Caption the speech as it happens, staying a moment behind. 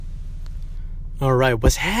Alright,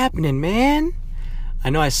 what's happening, man? I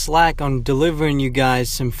know I slack on delivering you guys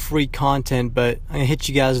some free content, but I'm going to hit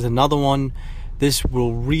you guys with another one. This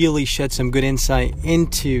will really shed some good insight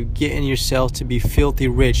into getting yourself to be filthy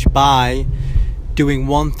rich by doing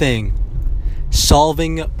one thing: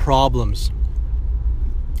 solving problems.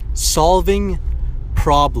 Solving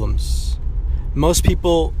problems. Most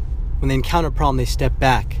people, when they encounter a problem, they step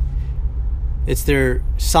back. It's their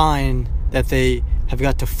sign that they have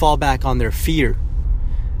got to fall back on their fear.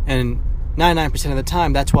 And 99% of the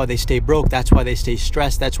time, that's why they stay broke. That's why they stay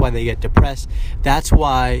stressed. That's why they get depressed. That's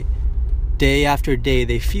why day after day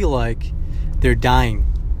they feel like they're dying.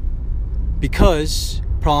 Because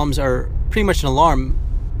problems are pretty much an alarm,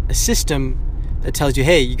 a system that tells you,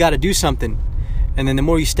 hey, you got to do something. And then the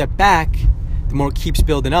more you step back, the more it keeps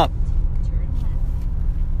building up.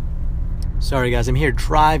 Sorry guys, I'm here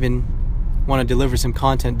driving. Want to deliver some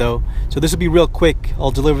content though, so this will be real quick. I'll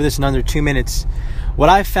deliver this in under 2 minutes. What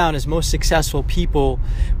I've found is most successful people,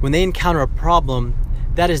 when they encounter a problem,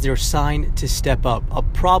 that is their sign to step up. A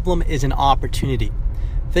problem is an opportunity.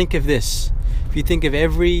 Think of this: if you think of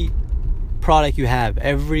every product you have,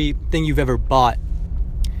 everything you've ever bought,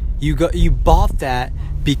 you bought that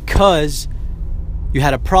because you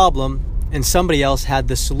had a problem and somebody else had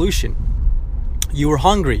the solution. You were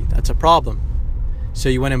hungry, that's a problem. So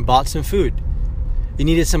you went and bought some food. You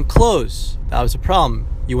needed some clothes. That was a problem.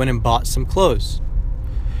 You went and bought some clothes.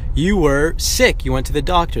 You were sick. You went to the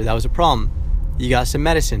doctor. That was a problem. You got some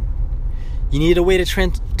medicine. You needed a way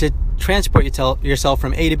to transport yourself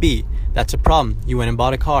from A to B. That's a problem. You went and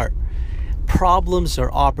bought a car. Problems are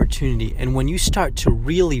opportunity. And when you start to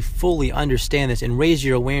really fully understand this and raise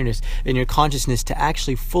your awareness and your consciousness to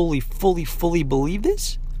actually fully believe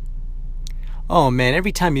this, oh man,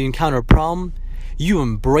 every time you encounter a problem, you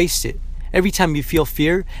embrace it. Every time you feel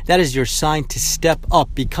fear, that is your sign to step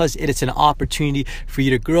up, because it is an opportunity for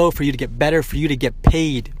you to grow, for you to get better, for you to get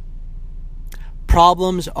paid.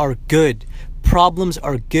 Problems are good. Problems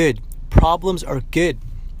are good. Problems are good.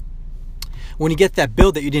 When you get that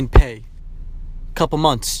bill that you didn't pay a couple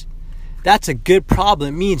months, that's a good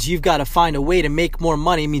problem. It means you've got to find a way to make more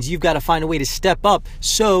money. It means you've got to find a way to step up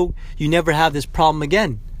so you never have this problem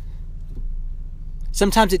again.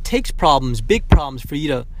 Sometimes it takes problems, big problems, for you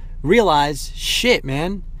to realize, shit,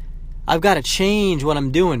 man, I've got to change what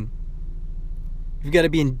I'm doing. You've got to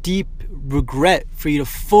be in deep regret for you to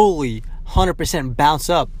fully 100% bounce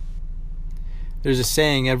up. There's a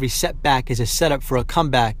saying, every setback is a setup for a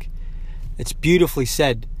comeback. It's beautifully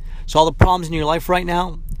said. So all the problems in your life right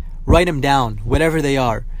now, write them down, whatever they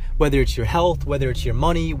are. Whether it's your health, whether it's your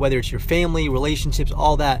money, whether it's your family, relationships,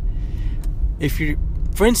 all that.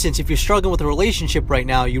 For instance, if you're struggling with a relationship right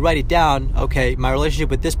now, you write it down. Okay, my relationship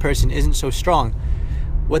with this person isn't so strong.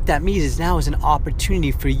 What that means is now is an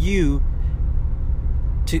opportunity for you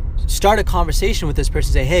to start a conversation with this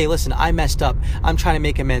person. Say, hey, listen, I messed up. I'm trying to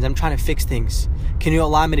make amends. I'm trying to fix things. Can you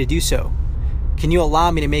allow me to do so? Can you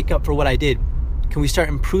allow me to make up for what I did? Can we start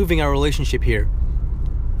improving our relationship here?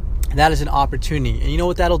 That is an opportunity. And you know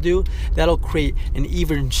what that'll do? That'll create an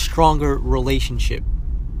even stronger relationship.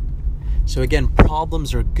 So again,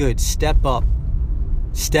 problems are good. Step up.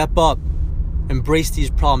 Step up. Embrace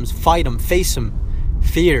these problems. Fight them. Face them.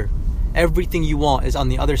 Fear. Everything you want is on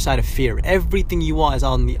the other side of fear. Everything you want is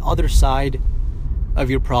on the other side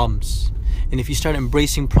of your problems. And if you start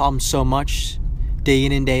embracing problems so much, day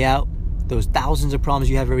in and day out, those thousands of problems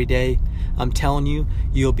you have every day, I'm telling you,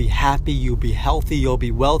 you'll be happy, you'll be healthy, you'll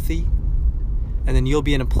be wealthy. And then you'll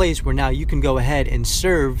be in a place where now you can go ahead and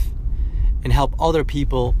serve and help other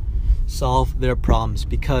people solve their problems,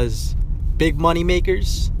 because big money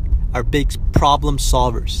makers are big problem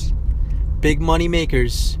solvers. Big money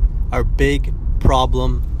makers are big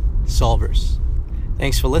problem solvers.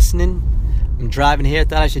 Thanks for listening. I'm driving here. I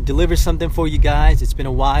thought I should deliver something for you guys. It's been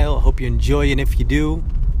a while. I hope you enjoy it. And if you do,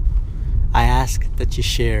 I ask that you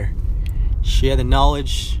share. Share the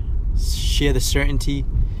knowledge. Share the certainty.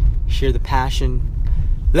 Share the passion.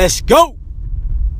 Let's go!